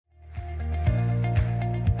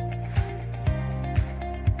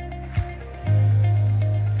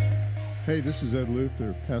Hey, this is Ed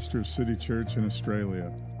Luther, pastor of City Church in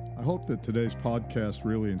Australia. I hope that today's podcast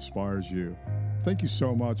really inspires you. Thank you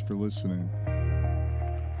so much for listening.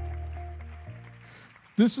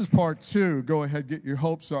 This is part 2. Go ahead, get your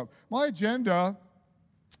hopes up. My agenda,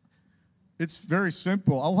 it's very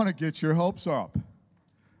simple. I want to get your hopes up.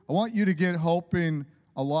 I want you to get hoping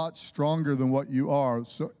a lot stronger than what you are.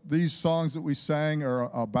 So these songs that we sang are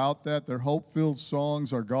about that. They're hope-filled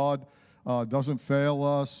songs. Our God doesn't fail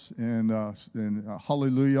us, and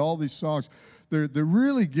Hallelujah. All these songs, they're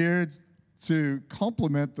really geared to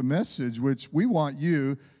complement the message, which we want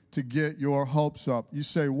you to get your hopes up. You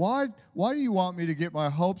say, why do you want me to get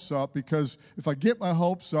my hopes up? Because if I get my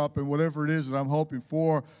hopes up and whatever it is that I'm hoping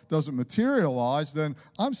for doesn't materialize, then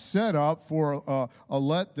I'm set up for a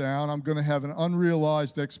letdown. I'm going to have an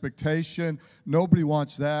unrealized expectation. Nobody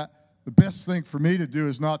wants that. The best thing for me to do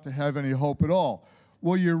is not to have any hope at all.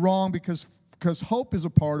 Well, you're wrong because hope is a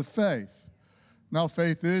part of faith. Now,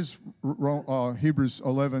 faith is, Hebrews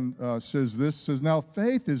 11 says, now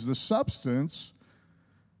faith is the substance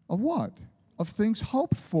of what? Of things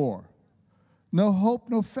hoped for. No hope,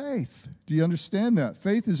 no faith. Do you understand that?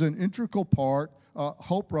 Faith is an integral part,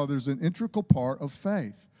 hope, rather, is an integral part of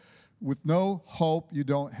faith. With no hope, you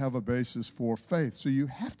don't have a basis for faith. So you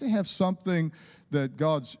have to have something that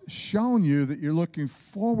God's shown you that you're looking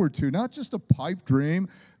forward to, not just a pipe dream,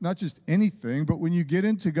 not just anything, but when you get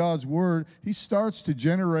into God's Word, He starts to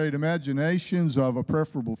generate imaginations of a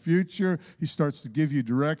preferable future. He starts to give you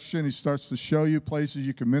direction. He starts to show you places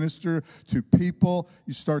you can minister to people.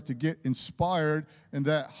 You start to get inspired, and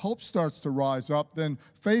that hope starts to rise up. Then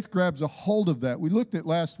faith grabs a hold of that. We looked at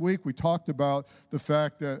last week, we talked about the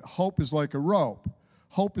fact that hope is like a rope.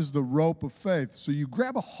 Hope is the rope of faith. So you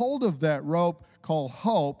grab a hold of that rope called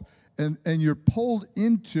hope, and you're pulled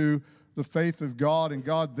into the faith of God, and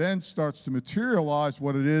God then starts to materialize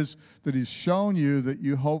what it is that He's shown you that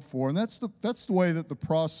you hope for. And that's the way that the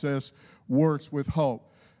process works with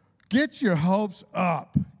hope. Get your hopes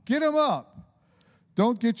up. Get them up.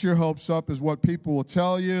 Don't get your hopes up is what people will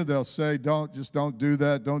tell you. They'll say, don't do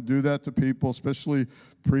that. Don't do that to people, especially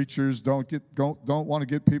preachers. Don't want to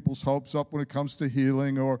get people's hopes up when it comes to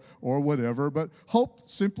healing or whatever. But hope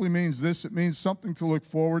simply means this. It means something to look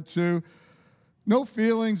forward to. No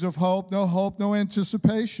feelings of hope, no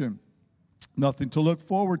anticipation. Nothing to look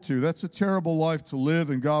forward to. That's a terrible life to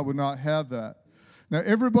live, and God would not have that. Now,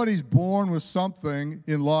 everybody's born with something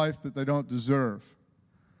in life that they don't deserve.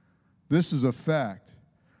 This is a fact.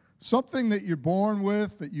 Something that you're born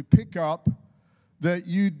with, that you pick up, that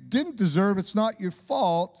you didn't deserve, it's not your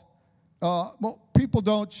fault. People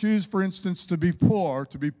don't choose, for instance, to be poor,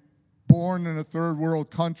 to be born in a third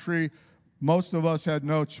world country. Most of us had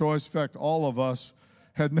no choice. In fact, all of us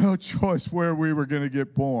had no choice where we were going to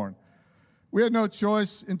get born. We had no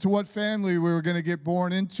choice into what family we were going to get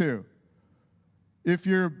born into. If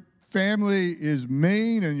your family is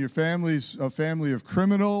mean and your family's a family of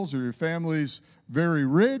criminals, or your family's very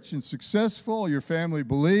rich and successful, or your family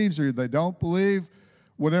believes or they don't believe,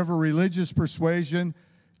 whatever religious persuasion,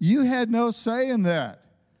 you had no say in that.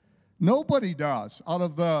 Nobody does. Out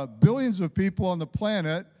of the billions of people on the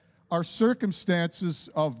planet, our circumstances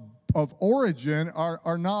of origin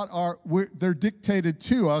they're dictated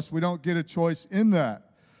to us. We don't get a choice in that.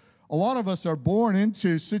 A lot of us are born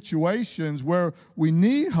into situations where we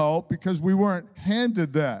need hope because we weren't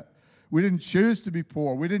handed that. We didn't choose to be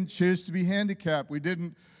poor. We didn't choose to be handicapped. We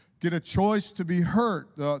didn't get a choice to be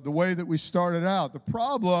hurt the way that we started out. The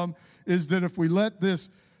problem is that if we let this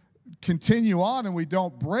continue on and we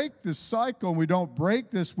don't break this cycle and we don't break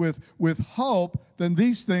this with hope, then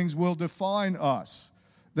these things will define us.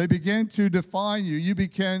 They begin to define you. You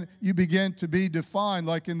begin to be defined.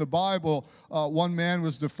 Like in the Bible, one man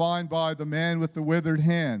was defined by the man with the withered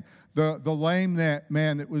hand. The lame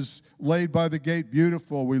man that was laid by the gate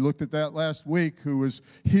beautiful. We looked at that last week, who was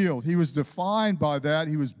healed. He was defined by that.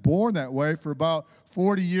 He was born that way. For about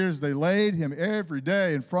 40 years, they laid him every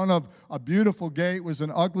day in front of a beautiful gate. It was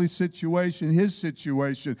an ugly situation, his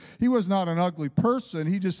situation. He was not an ugly person.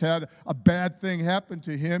 He just had a bad thing happen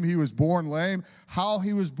to him. He was born lame. How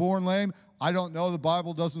he was born lame, I don't know. The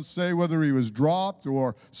Bible doesn't say whether he was dropped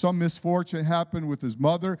or some misfortune happened with his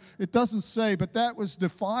mother. It doesn't say, but that was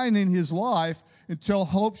defining his life until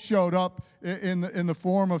hope showed up in the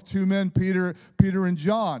form of two men, Peter and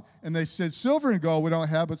John. And they said, silver and gold we don't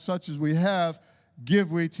have, but such as we have,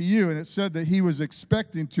 give we to you. And it said that he was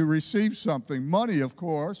expecting to receive something. Money, of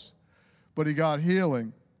course, but he got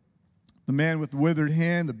healing. The man with the withered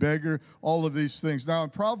hand, the beggar, all of these things. Now in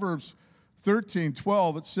Proverbs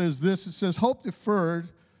 13:12, it says this. It says, hope deferred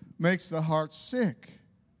makes the heart sick,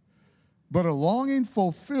 but a longing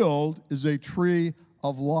fulfilled is a tree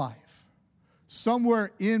of life.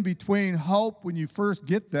 Somewhere in between hope, when you first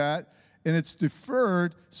get that, and it's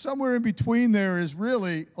deferred, somewhere in between there is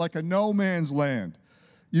really like a no man's land.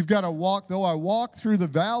 You've got to walk, though I walk through the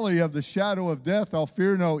valley of the shadow of death, I'll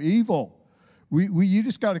fear no evil. You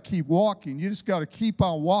just got to keep walking. You just got to keep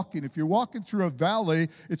on walking. If you're walking through a valley,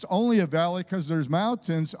 it's only a valley because there's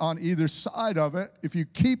mountains on either side of it. If you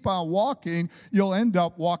keep on walking, you'll end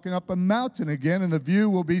up walking up a mountain again, and the view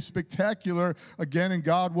will be spectacular again, and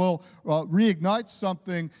God will reignite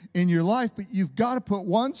something in your life. But you've got to put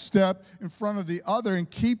one step in front of the other and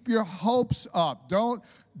keep your hopes up. Don't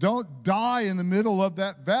die in the middle of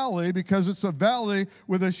that valley, because it's a valley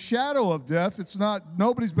with a shadow of death.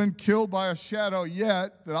 Nobody's been killed by a shadow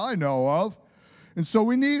yet that I know of. And so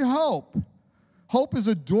we need hope. Hope is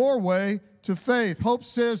a doorway to faith. Hope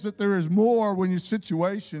says that there is more when your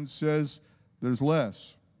situation says there's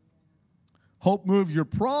less. Hope moves your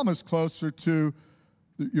promise closer to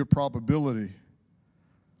your probability.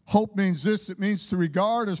 Hope means this: it means to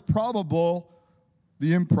regard as probable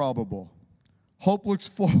the improbable. Hope looks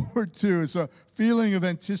forward to. It's a feeling of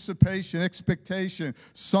anticipation, expectation,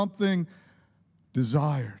 something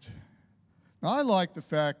desired. Now, I like the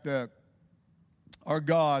fact that our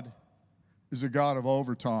God is a God of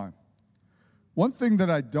overtime. One thing that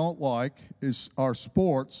I don't like is our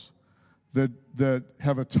sports that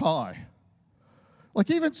have a tie. Like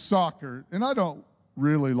even soccer, and I don't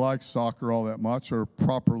really like soccer all that much, or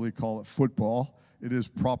properly call it football. It is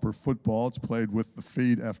proper football. It's played with the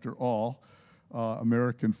feet after all.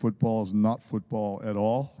 American football is not football at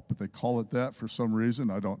all, but they call it that for some reason.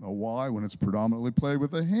 I don't know why, when it's predominantly played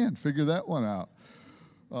with a hand. Figure that one out.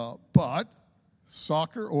 But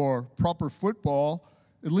soccer or proper football,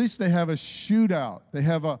 at least they have a shootout. They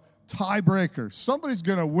have a tiebreaker. Somebody's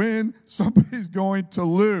going to win. Somebody's going to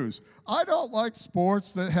lose. I don't like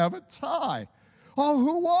sports that have a tie. Oh,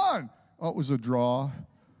 who won? Oh, it was a draw.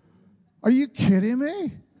 Are you kidding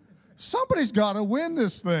me? Somebody's got to win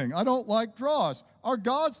this thing. I don't like draws. Our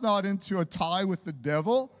God's not into a tie with the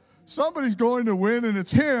devil. Somebody's going to win, and it's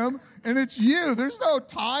him, and it's you. There's no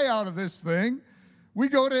tie out of this thing. We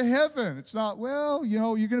go to heaven. It's not, well, you're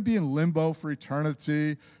going to be in limbo for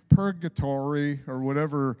eternity, purgatory, or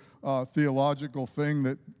whatever theological thing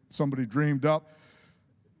that somebody dreamed up.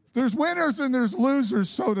 There's winners and there's losers,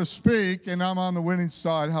 so to speak, and I'm on the winning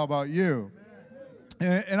side. How about you?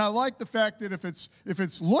 And I like the fact that if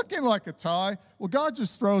it's looking like a tie, well, God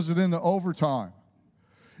just throws it into overtime.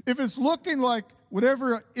 If it's looking like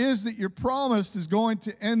whatever it is that you're promised is going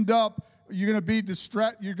to end up, you're going to be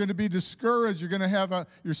you're going to be discouraged,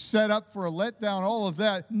 you're set up for a letdown, all of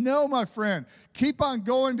that. No, my friend, keep on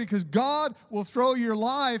going, because God will throw your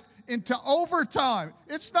life into overtime.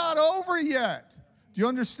 It's not over yet. Do you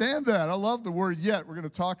understand that? I love the word yet. We're going to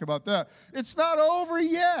talk about that. It's not over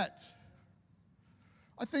yet.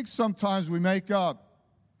 I think sometimes we make up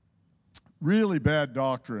really bad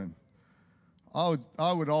doctrine.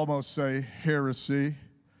 I would almost say heresy,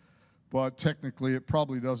 but technically it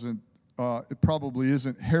probably isn't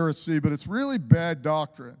heresy, but it's really bad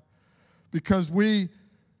doctrine, because we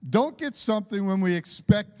don't get something when we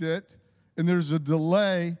expect it, and there's a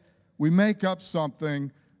delay. We make up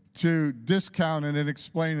something to discount it and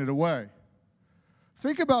explain it away.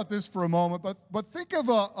 Think about this for a moment, but think of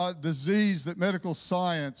a disease that medical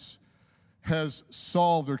science has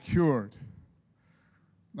solved or cured.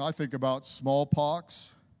 Now, I think about smallpox.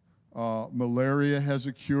 Malaria has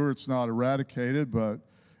a cure. It's not eradicated, but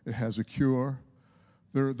it has a cure.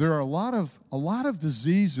 There are a lot of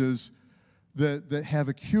diseases that have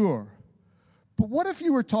a cure. But what if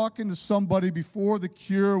you were talking to somebody before the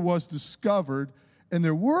cure was discovered, and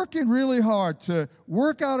they're working really hard to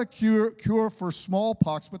work out a cure for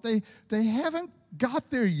smallpox, but they haven't got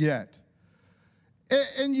there yet.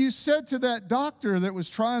 And you said to that doctor that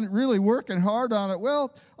was really working hard on it,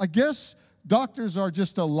 well, I guess doctors are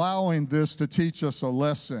just allowing this to teach us a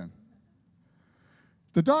lesson.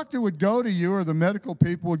 The doctor would go to you, or the medical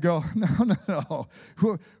people would go, no,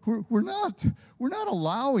 we're not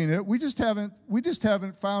allowing it. We just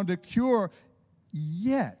haven't found a cure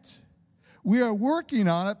yet. We are working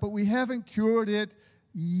on it, but we haven't cured it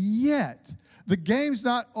yet. The game's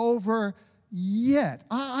not over yet.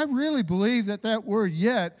 I really believe that word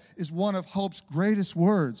yet is one of hope's greatest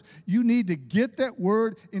words. You need to get that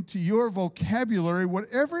word into your vocabulary.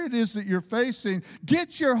 Whatever it is that you're facing,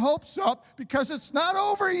 get your hopes up, because it's not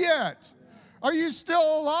over yet. Are you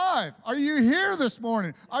still alive? Are you here this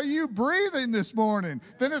morning? Are you breathing this morning?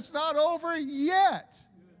 Then it's not over yet.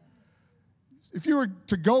 if you were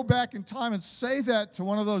to go back in time and say that to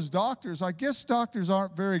one of those doctors, I guess doctors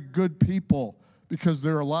aren't very good people because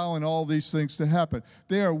they're allowing all these things to happen.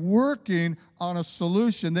 They are working on a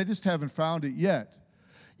solution. They just haven't found it yet.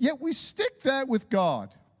 Yet we stick that with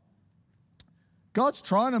God. God's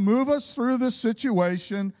trying to move us through this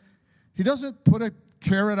situation. He doesn't put a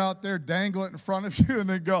carrot out there, dangle it in front of you, and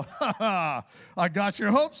then go, ha ha, I got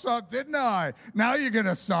your hopes up, didn't I? Now you're going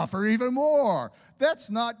to suffer even more. That's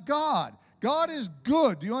not God. God is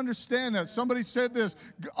good. Do you understand that? Somebody said this.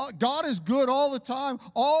 God is good all the time.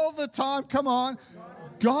 All the time. Come on.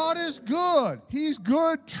 God is good. He's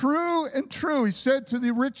good, true, and true. He said to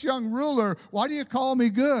the rich young ruler, why do you call me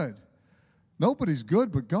good? Nobody's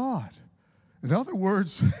good but God. In other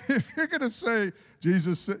words, if you're going to say,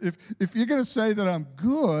 Jesus, if you're going to say that I'm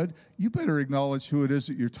good, you better acknowledge who it is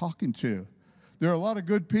that you're talking to. There are a lot of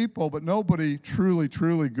good people, but nobody truly,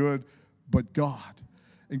 truly good but God.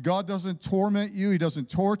 And God doesn't torment you. He doesn't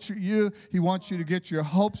torture you. He wants you to get your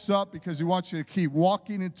hopes up because he wants you to keep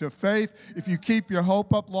walking into faith. If you keep your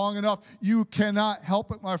hope up long enough, you cannot help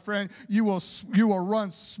it, my friend. You will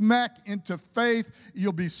run smack into faith.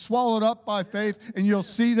 You'll be swallowed up by faith, and you'll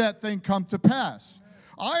see that thing come to pass.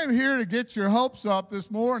 I am here to get your hopes up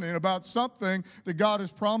this morning about something that God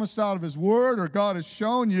has promised out of his word or God has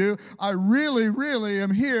shown you. I really, really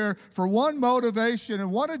am here for one motivation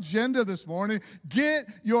and one agenda this morning. Get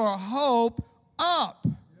your hope up.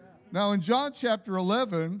 Now, in John chapter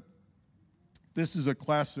 11, this is a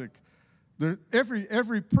classic. Every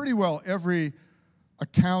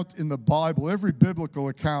account in the Bible, every biblical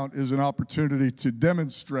account is an opportunity to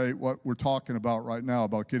demonstrate what we're talking about right now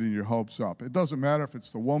about getting your hopes up. It doesn't matter if it's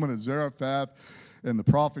the woman at Zarephath and the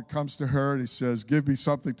prophet comes to her and he says, give me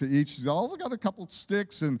something to eat. She says, oh, I got a couple of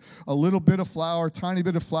sticks and a little bit of flour, tiny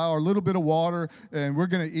bit of flour, a little bit of water, and we're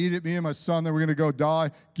going to eat it, me and my son, then we're going to go die.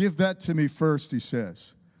 Give that to me first, he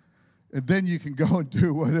says. And then you can go and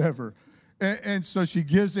do whatever. And so she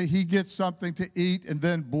gives it, he gets something to eat, and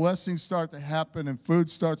then blessings start to happen, and food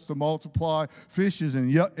starts to multiply. Fishes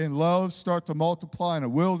and loaves start to multiply in a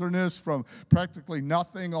wilderness from practically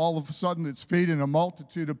nothing. All of a sudden, it's feeding a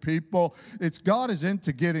multitude of people. God is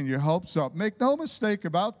into getting your hopes up. Make no mistake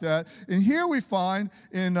about that. And here we find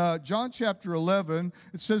in John chapter 11,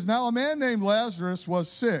 it says, now a man named Lazarus was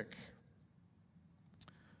sick.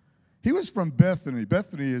 He was from Bethany.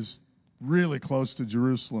 Bethany is really close to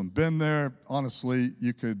Jerusalem. Been there, honestly,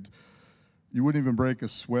 you wouldn't even break a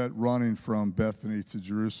sweat running from Bethany to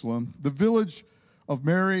Jerusalem. The village of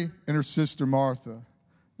Mary and her sister Martha.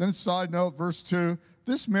 Then a side note, verse 2,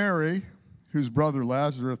 this Mary, whose brother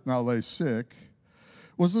Lazarus now lay sick,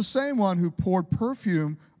 was the same one who poured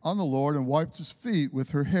perfume on the Lord and wiped his feet with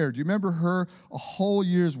her hair. Do you remember her? A whole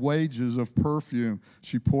year's wages of perfume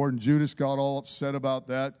she poured, and Judas got all upset about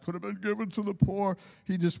that. Could have been given to the poor.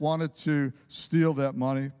 He just wanted to steal that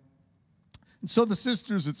money. And so the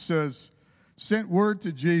sisters, it says, sent word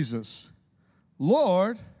to Jesus,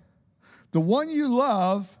 Lord, the one you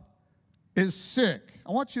love is sick.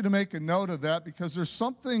 I want you to make a note of that because there's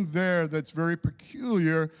something there that's very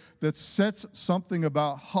peculiar that sets something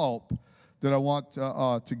about hope that I want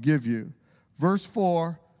to give you. Verse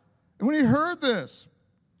 4, and when he heard this,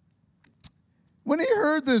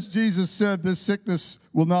 Jesus said, this sickness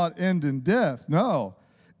will not end in death. No,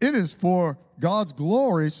 it is for God's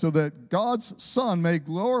glory so that God's Son may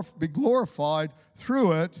be glorified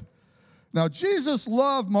through it. Now, Jesus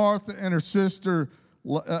loved Martha and her sister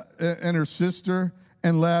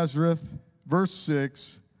and Lazarus. Verse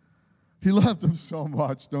 6, he loved them so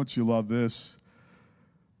much. Don't you love this?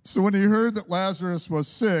 So when he heard that Lazarus was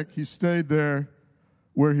sick, he stayed there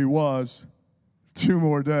where he was 2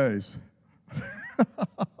 more days.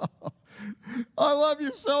 I love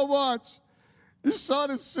you so much. Your son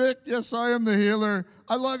is sick. Yes, I am the healer.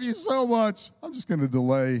 I love you so much. I'm just going to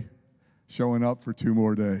delay showing up for 2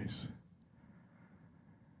 more days.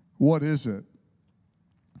 What is it?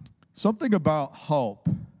 Something about hope.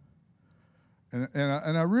 And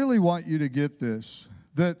I really want you to get this,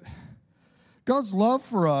 that God's love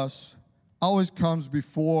for us always comes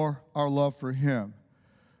before our love for him.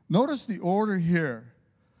 Notice the order here.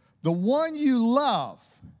 The one you love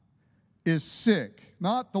is sick,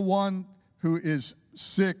 not the one who is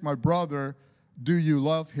sick, my brother, do you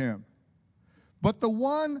love him? But the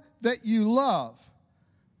one that you love,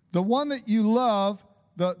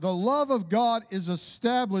 the love of God is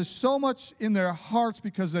established so much in their hearts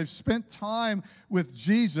because they've spent time with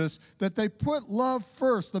Jesus that they put love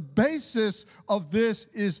first. The basis of this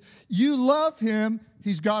is you love him,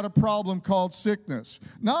 he's got a problem called sickness.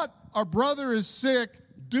 Not our brother is sick,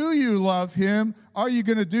 Do you love him? Are you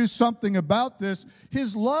going to do something about this?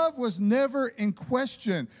 His love was never in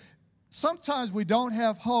question. Sometimes we don't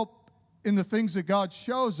have hope in the things that God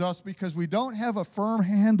shows us because we don't have a firm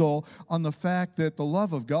handle on the fact that the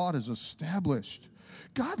love of God is established.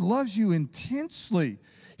 God loves you intensely.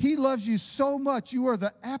 He loves you so much. You are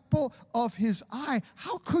the apple of his eye.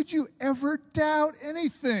 How could you ever doubt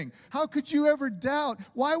anything? How could you ever doubt?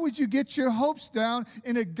 Why would you get your hopes down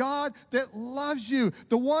in a God that loves you?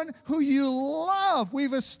 The one who you love.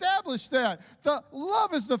 We've established that. The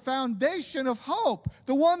love is the foundation of hope.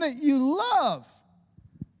 The one that you love.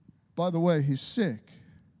 By the way, he's sick.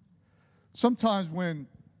 Sometimes when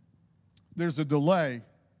there's a delay,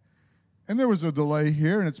 and there was a delay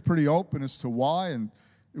here, and it's pretty open as to why, and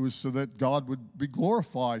it was so that God would be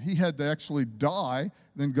glorified. He had to actually die,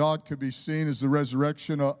 then God could be seen as the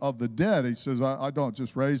resurrection of the dead. He says, I don't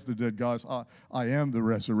just raise the dead, guys. I am the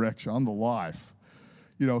resurrection. I'm the life.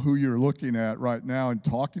 You know, who you're looking at right now and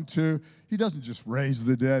talking to, he doesn't just raise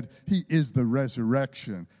the dead. He is the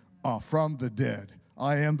resurrection from the dead.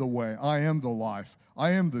 I am the way. I am the life.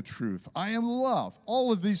 I am the truth. I am love.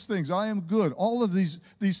 All of these things. I am good. All of these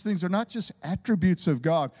things are not just attributes of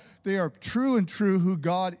God. They are true who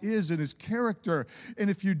God is in his character. And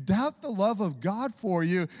if you doubt the love of God for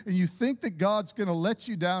you and you think that God's going to let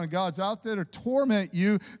you down and God's out there to torment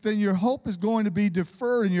you, then your hope is going to be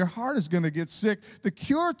deferred and your heart is going to get sick. The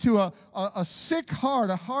cure to a sick heart,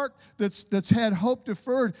 a heart that's had hope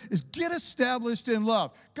deferred, is get established in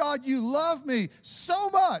love. God, you love me so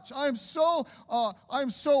much. I'm so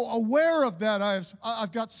aware of that.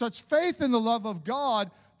 I've got such faith in the love of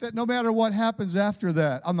God that no matter what happens after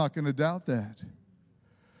that, I'm not going to doubt that.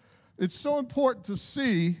 It's so important to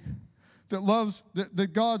see that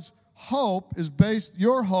God's hope is based,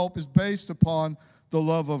 your hope is based upon the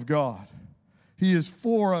love of God. He is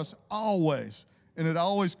for us always, and it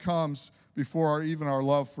always comes before even our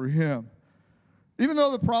love for him. Even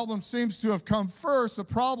though the problem seems to have come first, the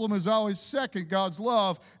problem is always second. God's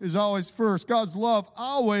love is always first. God's love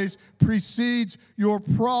always precedes your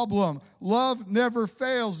problem. Love never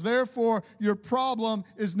fails. Therefore, your problem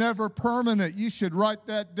is never permanent. You should write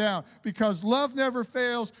that down. Because love never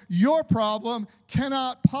fails, your problem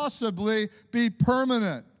cannot possibly be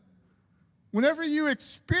permanent. Whenever you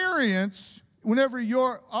experience,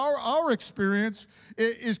 our experience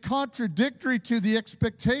is contradictory to the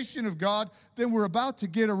expectation of God, then we're about to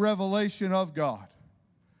get a revelation of God.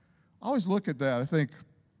 I always look at that. I think,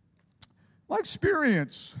 my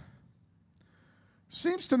experience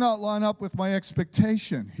seems to not line up with my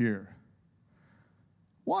expectation here.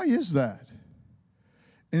 Why is that?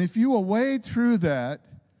 And if you will wade through that,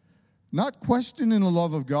 not questioning the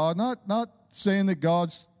love of God, not saying that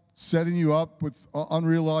God's setting you up with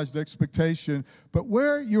unrealized expectation, but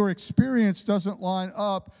where your experience doesn't line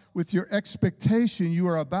up with your expectation, you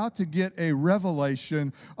are about to get a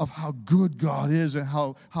revelation of how good God is and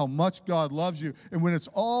how much God loves you. And when it's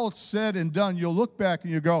all said and done, you'll look back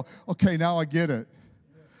and you go, okay, now I get it.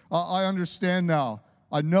 I understand now.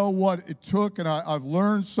 I know what it took, and I've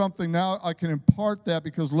learned something now. I can impart that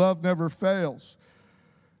because love never fails.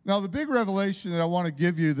 Now, the big revelation that I want to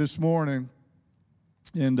give you this morning,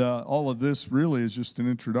 and all of this really is just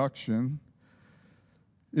an introduction,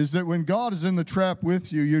 is that when God is in the trap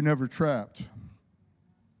with you, you're never trapped.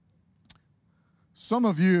 Some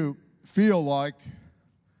of you feel like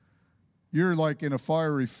you're like in a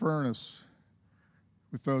fiery furnace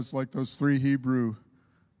with those three Hebrew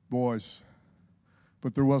boys.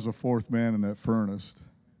 But there was a fourth man in that furnace.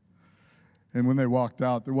 And when they walked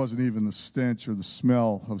out, there wasn't even the stench or the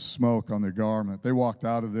smell of smoke on their garment. They walked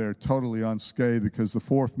out of there totally unscathed because the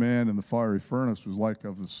fourth man in the fiery furnace was like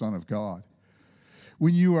of the Son of God.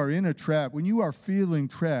 When you are in a trap, when you are feeling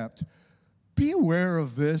trapped, be aware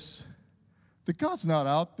of this, that God's not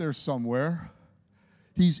out there somewhere.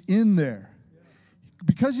 He's in there.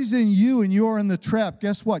 Because he's in you and you're in the trap,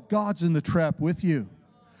 guess what? God's in the trap with you.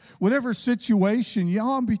 Whatever situation,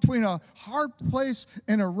 I'm between a hard place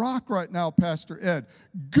and a rock right now, Pastor Ed.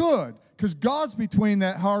 Good, because God's between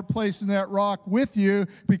that hard place and that rock with you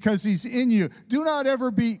because he's in you. Do not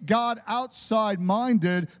ever be God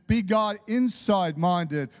outside-minded. Be God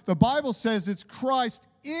inside-minded. The Bible says it's Christ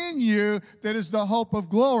in you that is the hope of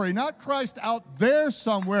glory, not Christ out there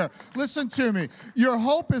somewhere. Listen to me. Your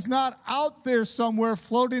hope is not out there somewhere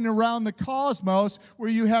floating around the cosmos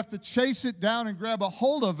where you have to chase it down and grab a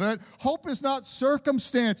hold of it. Hope is not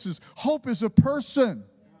circumstances. Hope is a person.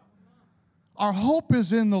 Our hope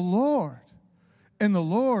is in the Lord, and the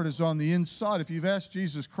Lord is on the inside. If you've asked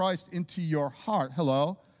Jesus Christ into your heart,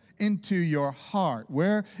 into your heart.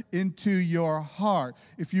 Where? Into your heart.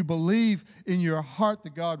 If you believe in your heart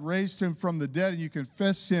that God raised him from the dead and you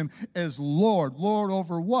confess him as Lord. Lord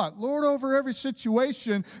over what? Lord over every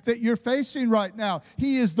situation that you're facing right now.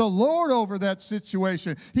 He is the Lord over that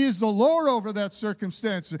situation. He is the Lord over that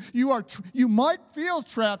circumstance. You might feel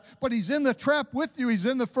trapped, but he's in the trap with you. He's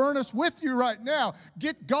in the furnace with you right now.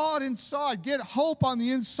 Get God inside. Get hope on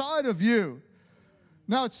the inside of you.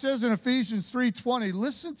 Now it says in Ephesians 3:20,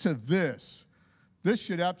 listen to this. This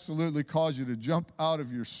should absolutely cause you to jump out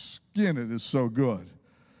of your skin. It is so good.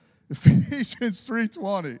 Ephesians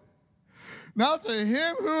 3:20. Now to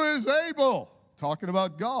him who is able, talking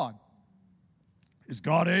about God. Is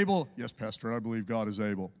God able? Yes, Pastor, I believe God is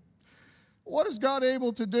able. What is God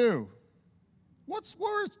able to do?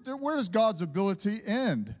 Where does God's ability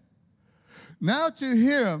end? Now to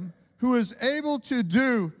him who is able to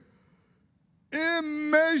do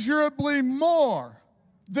immeasurably more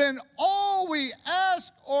than all we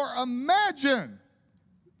ask or imagine.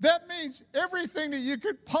 That means everything that you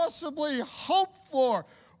could possibly hope for,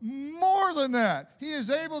 more than that. He is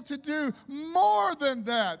able to do more than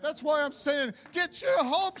that. That's why I'm saying, get your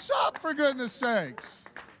hopes up, for goodness sakes.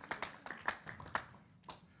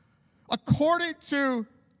 According to,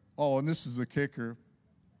 and this is the kicker,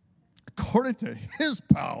 according to his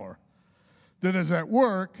power that is at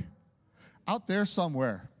work out there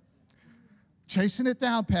somewhere. Chasing it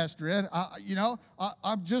down, Pastor Ed.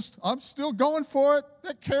 I'm still going for it.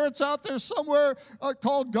 That carrot's out there somewhere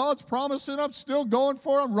called God's promise, and I'm still going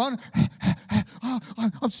for it. I'm running.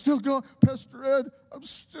 I'm still going. Pastor Ed, I'm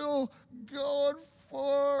still going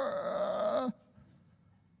for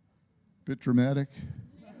bit dramatic.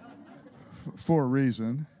 For a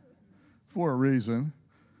reason. For a reason.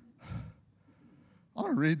 I'm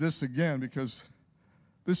going to read this again because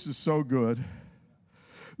this is so good.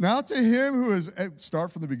 Now to him who is,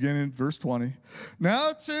 start from the beginning, verse 20.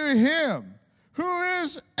 Now to him who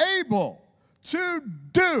is able to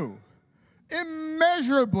do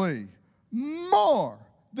immeasurably more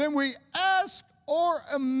than we ask or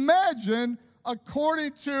imagine,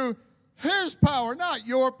 according to his power, not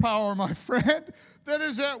your power, my friend, that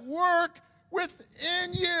is at work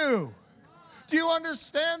within you. Do you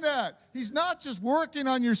understand that? He's not just working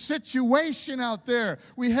on your situation out there.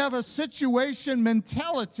 We have a situation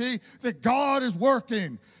mentality that God is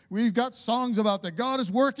working. We've got songs about that. God is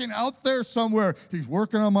working out there somewhere. He's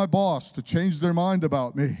working on my boss to change their mind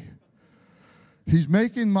about me. He's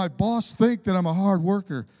making my boss think that I'm a hard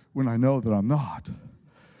worker when I know that I'm not.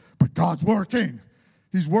 But God's working.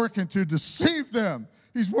 He's working to deceive them.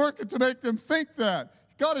 He's working to make them think that.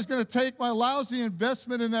 God is going to take my lousy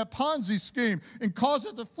investment in that Ponzi scheme and cause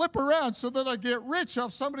it to flip around so that I get rich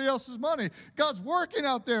off somebody else's money. God's working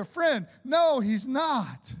out there, friend. No, he's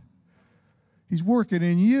not. He's working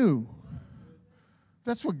in you.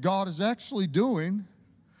 That's what God is actually doing,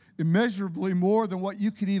 immeasurably more than what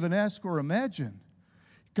you could even ask or imagine.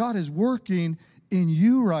 God is working in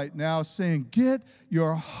you right now, saying, get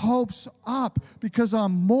your hopes up, because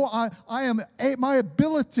my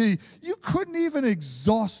ability, you couldn't even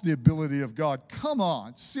exhaust the ability of God. Come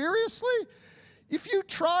on, seriously? If you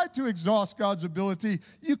tried to exhaust God's ability,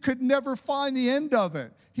 you could never find the end of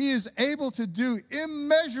it. He is able to do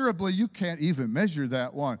immeasurably, you can't even measure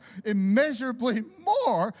that one, immeasurably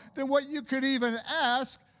more than what you could even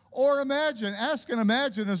ask or imagine. Ask and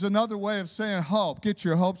imagine is another way of saying hope. Get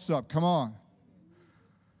your hopes up, come on.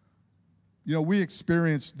 You know, we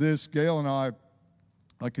experienced this, Gail and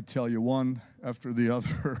I could tell you one after the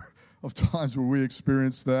other of times where we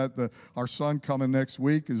experienced that. Our son coming next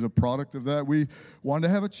week is a product of that. We wanted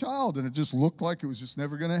to have a child, and it just looked like it was just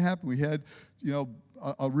never going to happen. We had,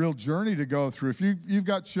 a real journey to go through. If you've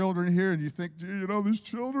got children here and you think, these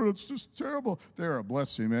children, it's just terrible. They're a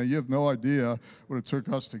blessing, man. You have no idea what it took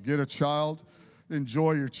us to get a child.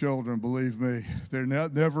 Enjoy your children, believe me. They're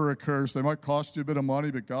never a curse. They might cost you a bit of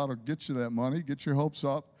money, but God will get you that money. Get your hopes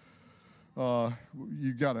up.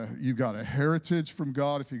 You got a heritage from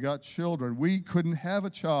God if you got children. We couldn't have a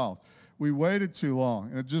child. We waited too long,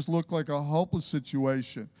 and it just looked like a hopeless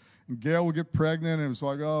situation. And Gail would get pregnant, and it was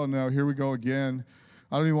like, oh, no, here we go again.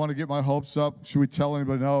 I don't even want to get my hopes up. Should we tell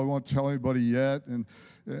anybody? No, we won't tell anybody yet. And,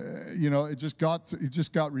 it just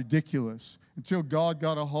got ridiculous until God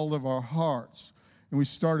got a hold of our hearts. And we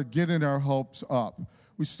started getting our hopes up.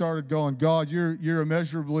 We started going, God, you're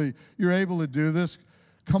able to do this.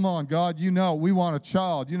 Come on, God, we want a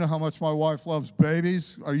child. You know how much my wife loves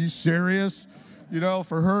babies. Are you serious?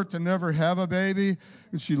 For her to never have a baby,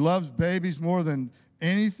 and she loves babies more than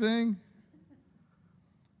anything.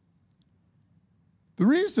 The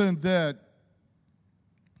reason that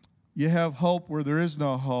you have hope where there is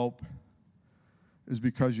no hope is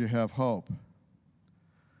because you have hope.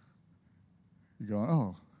 You're going,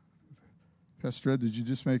 oh, Pastor Ed, did you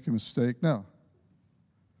just make a mistake? No.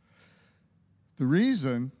 The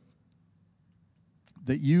reason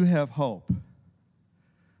that you have hope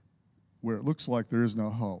where it looks like there is no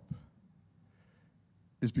hope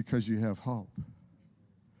is because you have hope.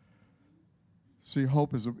 See,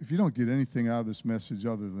 hope is, if you don't get anything out of this message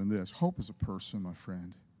other than this, hope is a person, my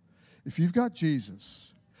friend. If you've got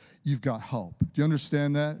Jesus, you've got hope. Do you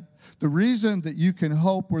understand that? The reason that you can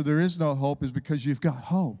hope where there is no hope is because you've got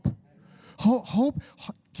hope. Hope,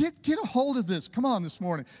 get a hold of this. Come on this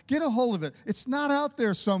morning. Get a hold of it. It's not out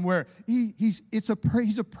there somewhere. He's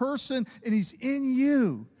a person, and he's in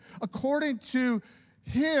you. According to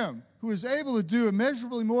him who is able to do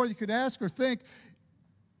immeasurably more than you could ask or think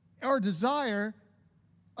or desire,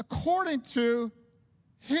 according to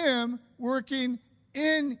him working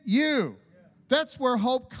in you. That's where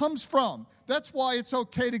hope comes from. That's why it's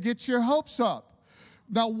okay to get your hopes up.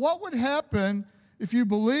 Now, what would happen if you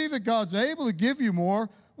believe that God's able to give you more?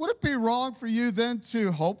 Would it be wrong for you then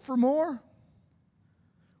to hope for more?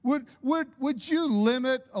 Would you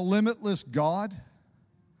limit a limitless God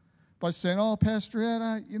by saying, oh, Pastor Ed,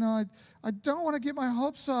 I don't want to get my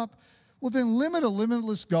hopes up? Well, then limit a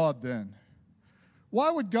limitless God then.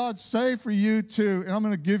 Why would God say for you to, and I'm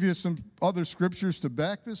going to give you some other scriptures to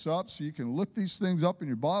back this up so you can look these things up in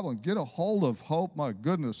your Bible and get a hold of hope. My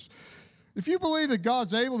goodness. If you believe that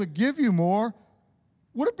God's able to give you more,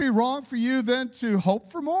 would it be wrong for you then to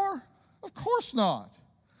hope for more? Of course not.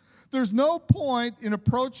 There's no point in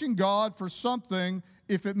approaching God for something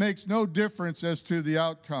if it makes no difference as to the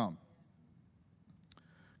outcome.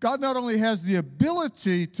 God not only has the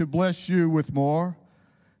ability to bless you with more,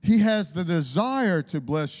 he has the desire to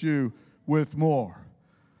bless you with more.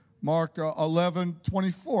 Mark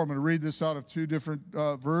 11:24. I'm going to read this out of two different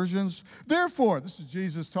versions. Therefore, this is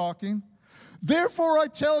Jesus talking. Therefore, I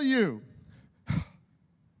tell you,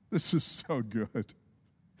 this is so good.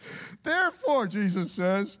 Therefore, Jesus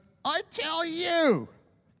says, I tell you,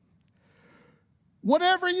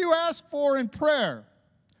 whatever you ask for in prayer,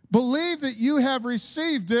 believe that you have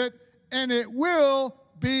received it, and it will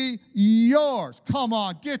be yours. Come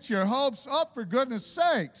on, get your hopes up, for goodness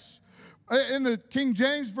sakes. In the King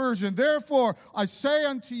James Version, therefore I say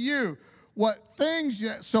unto you, what things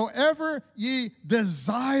soever ye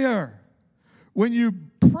desire, when you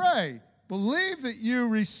pray, believe that you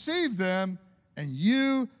receive them, and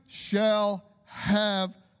you shall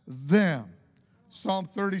have them. Psalm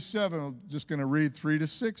 37, I'm just going to read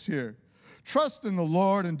 3-6 here. Trust in the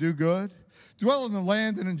Lord and do good. Dwell in the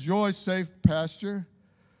land and enjoy safe pasture.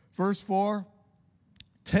 Verse 4,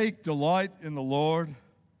 take delight in the Lord,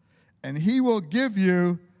 and he will give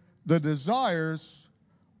you the desires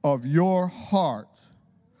of your heart.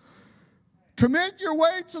 Commit your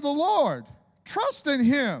way to the Lord. Trust in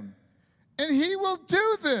him, and he will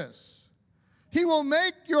do this. He will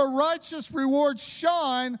make your righteous reward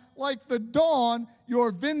shine like the dawn,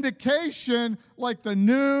 your vindication like the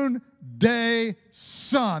noonday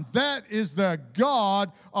sun. That is the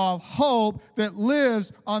God of hope that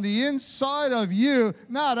lives on the inside of you,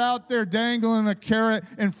 not out there dangling a carrot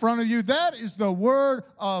in front of you. That is the Word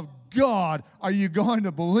of God. Are you going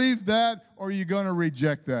to believe that, or are you going to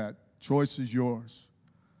reject that? Choice is yours.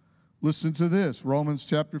 Listen to this, Romans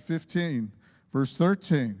chapter 15, verse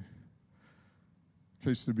 13. In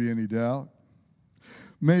case there be any doubt.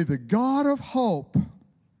 May the God of hope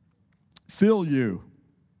fill you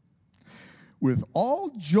with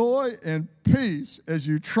all joy and peace as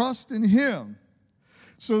you trust in him,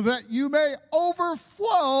 so that you may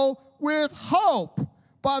overflow with hope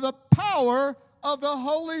by the power of the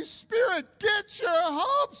Holy Spirit. Get your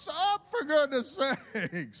hopes up, for goodness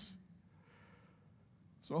sakes.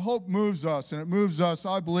 So hope moves us, and it moves us,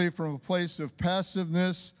 I believe, from a place of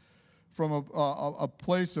passiveness, from a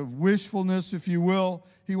place of wishfulness, if you will.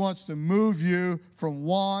 He wants to move you from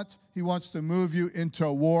want. He wants to move you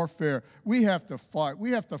into warfare. We have to fight.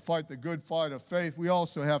 We have to fight the good fight of faith. We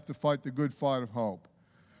also have to fight the good fight of hope.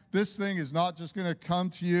 This thing is not just going to come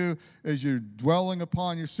to you as you're dwelling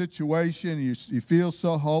upon your situation. You feel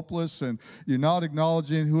so hopeless, and you're not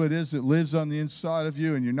acknowledging who it is that lives on the inside of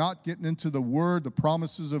you, and you're not getting into the Word, the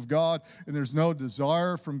promises of God, and there's no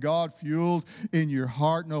desire from God fueled in your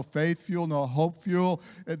heart, no faith fuel, no hope fuel.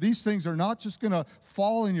 These things are not just going to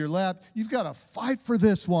fall in your lap. You've got to fight for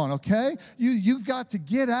this one, okay? You've got to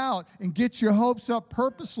get out and get your hopes up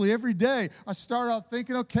purposely every day. I start out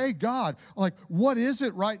thinking, okay, God, like, what is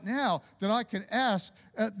it right right now that I can ask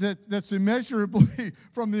that's immeasurably,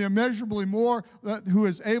 from the immeasurably more, who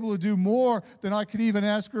is able to do more than I could even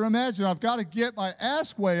ask or imagine. I've got to get my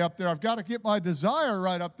ask way up there. I've got to get my desire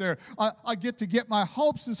right up there. I get to get my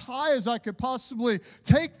hopes as high as I could possibly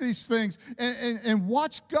take these things and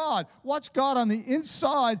watch God. Watch God on the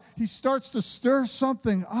inside. He starts to stir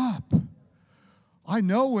something up. I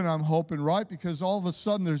know when I'm hoping right because all of a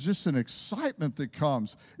sudden there's just an excitement that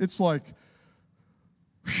comes. It's like,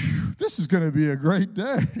 whew, this is going to be a great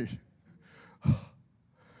day.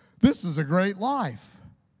 This is a great life.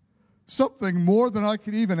 Something more than I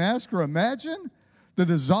could even ask or imagine. The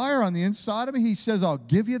desire on the inside of me, he says, I'll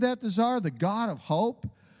give you that desire, the God of hope.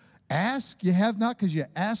 Ask, you have not because you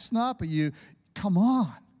ask not, but you, come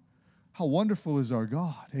on. How wonderful is our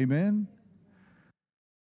God. Amen.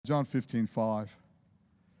 John 15:5.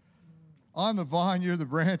 I'm the vine, you're the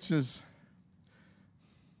branches.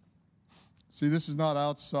 See, this is not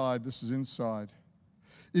outside, this is inside.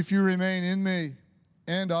 If you remain in me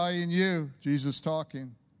and I in you, Jesus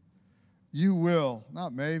talking, you will,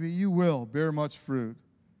 not maybe, you will bear much fruit.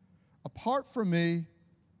 Apart from me,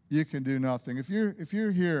 you can do nothing. If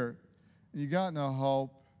you're here and you got no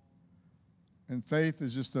hope and faith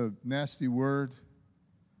is just a nasty word,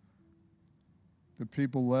 the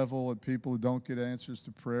people level at people who don't get answers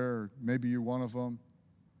to prayer, or maybe you're one of them.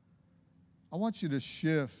 I want you to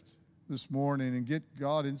shift this morning and get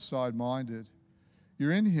God inside minded.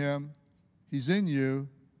 You're in him. He's in you.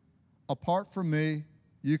 Apart from me,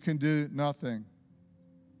 you can do nothing.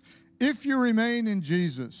 If you remain in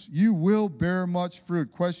Jesus, you will bear much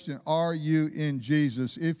fruit. Question, are you in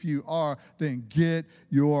Jesus? If you are, then get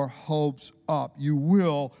your hopes up. You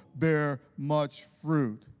will bear much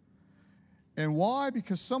fruit. And why?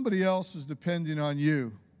 Because somebody else is depending on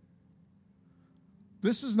you.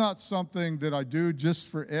 This is not something that I do just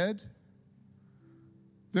for Ed.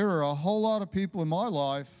 There are a whole lot of people in my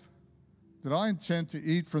life that I intend to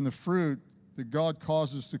eat from the fruit that God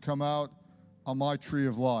causes to come out on my tree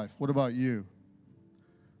of life. What about you?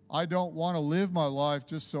 I don't want to live my life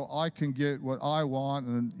just so I can get what I want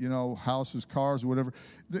and, houses, cars, or whatever.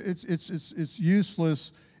 It's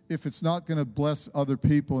useless if it's not going to bless other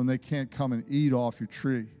people and they can't come and eat off your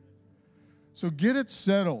tree. So get it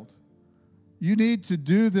settled. You need to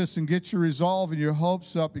do this and get your resolve and your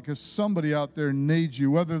hopes up because somebody out there needs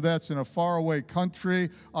you, whether that's in a faraway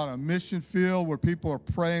country, on a mission field where people are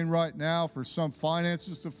praying right now for some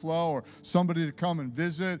finances to flow or somebody to come and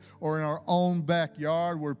visit, or in our own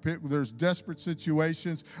backyard where there's desperate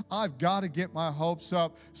situations. I've got to get my hopes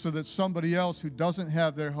up so that somebody else who doesn't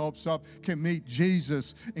have their hopes up can meet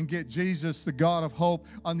Jesus and get Jesus, the God of hope,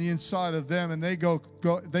 on the inside of them, and they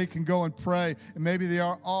can go and pray, and maybe they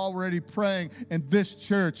are already praying. And this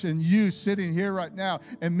church and you sitting here right now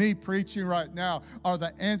and me preaching right now are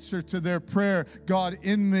the answer to their prayer. God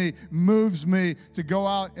in me moves me to go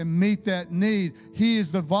out and meet that need. He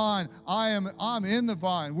is the vine. I'm in the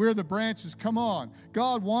vine. We're the branches. Come on.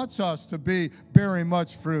 God wants us to be bearing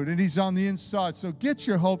much fruit, and he's on the inside. So get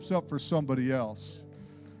your hopes up for somebody else,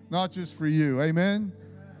 not just for you. Amen?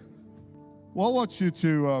 Well, I want you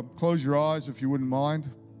to close your eyes if you wouldn't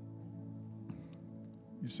mind.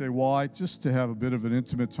 You say, why? Just to have a bit of an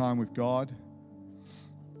intimate time with God.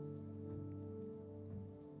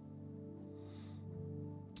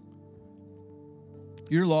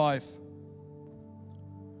 Your life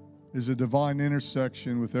is a divine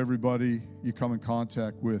intersection with everybody you come in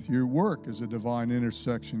contact with. Your work is a divine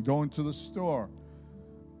intersection. Going to the store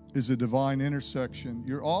is a divine intersection.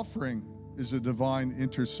 Your offering is a divine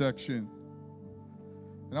intersection.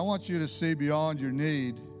 And I want you to see beyond your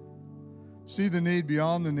need. See the need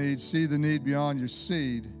beyond the need. See the need beyond your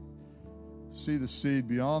seed. See the seed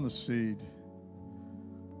beyond the seed.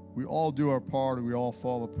 We all do our part or we all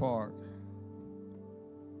fall apart.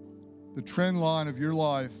 The trend line of your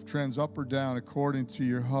life trends up or down according to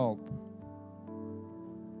your hope.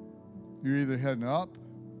 You're either heading up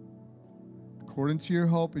according to your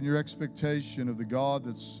hope and your expectation of the God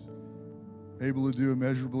that's able to do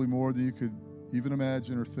immeasurably more than you could even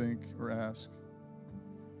imagine or think or ask,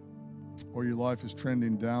 or your life is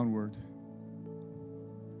trending downward.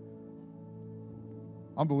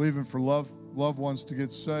 I'm believing for loved ones to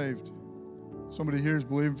get saved. Somebody here is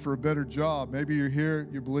believing for a better job. Maybe you're here,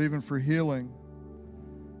 you're believing for healing.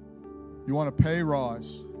 You want a pay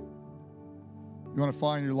rise. You want to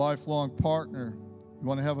find your lifelong partner. You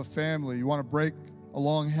want to have a family. You want to break a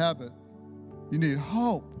long habit. You need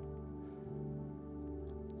hope.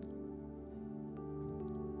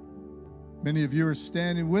 Many of you are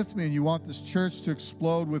standing with me and you want this church to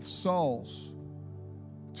explode with souls,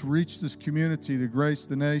 to reach this community, to grace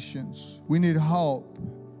the nations. We need hope.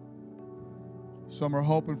 Some are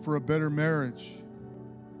hoping for a better marriage.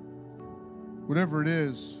 Whatever it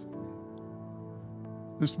is,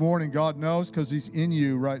 this morning, God knows because He's in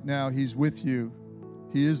you right now. He's with you.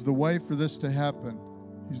 He is the way for this to happen.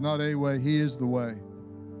 He's not a way. He is the way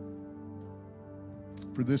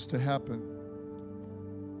for this to happen.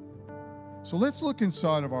 So let's look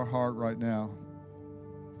inside of our heart right now.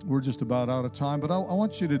 We're just about out of time, but I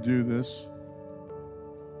want you to do this.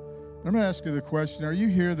 I'm going to ask you the question, are you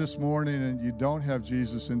here this morning and you don't have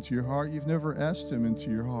Jesus into your heart? You've never asked Him into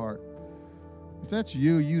your heart. If that's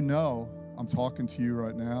you, you know I'm talking to you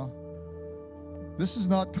right now. This is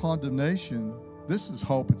not condemnation. This is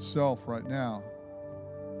hope itself right now.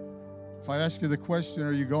 If I ask you the question,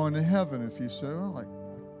 are you going to heaven? If you say, well, I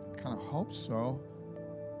kind of hope so.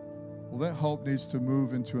 Well, that hope needs to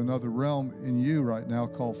move into another realm in you right now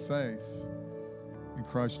called faith in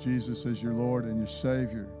Christ Jesus as your Lord and your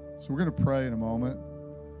Savior. So we're going to pray in a moment.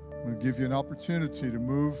 I'm going to give you an opportunity to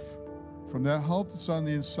move from that hope that's on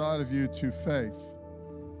the inside of you to faith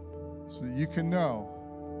so that you can know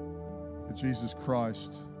that Jesus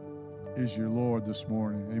Christ is your Lord this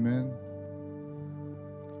morning. Amen.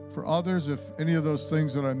 For others, if any of those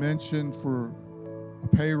things that I mentioned, for a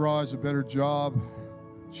pay rise, a better job,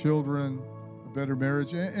 children, a better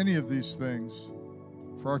marriage, any of these things,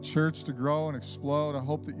 for our church to grow and explode, I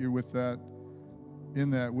hope that you're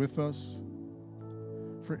in that with us.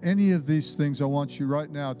 For any of these things, I want you right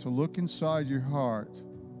now to look inside your heart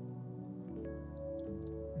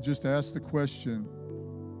and just ask the question,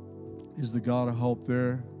 is the God of hope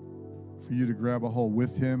there for you to grab a hold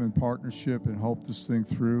with Him in partnership and hope this thing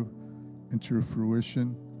through into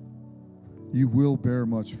fruition? You will bear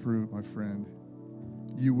much fruit, my friend.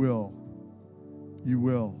 You will. You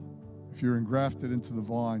will. If you're engrafted into the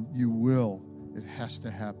vine, you will. It has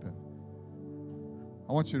to happen.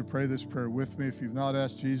 I want you to pray this prayer with me. If you've not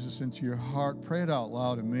asked Jesus into your heart, pray it out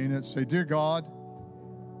loud and mean it. Say, Dear God,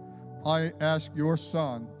 I ask your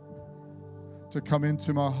Son to come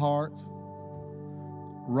into my heart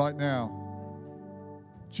right now.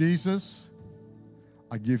 Jesus,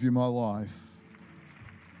 I give you my life.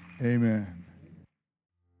 Amen.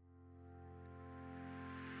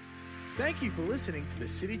 Thank you for listening to the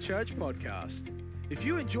City Church podcast. If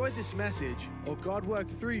you enjoyed this message or God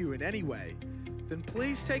worked through you in any way, then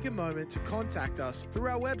please take a moment to contact us through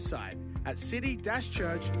our website at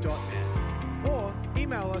city-church.net or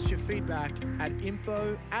email us your feedback at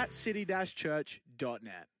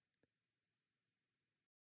info@city-church.net.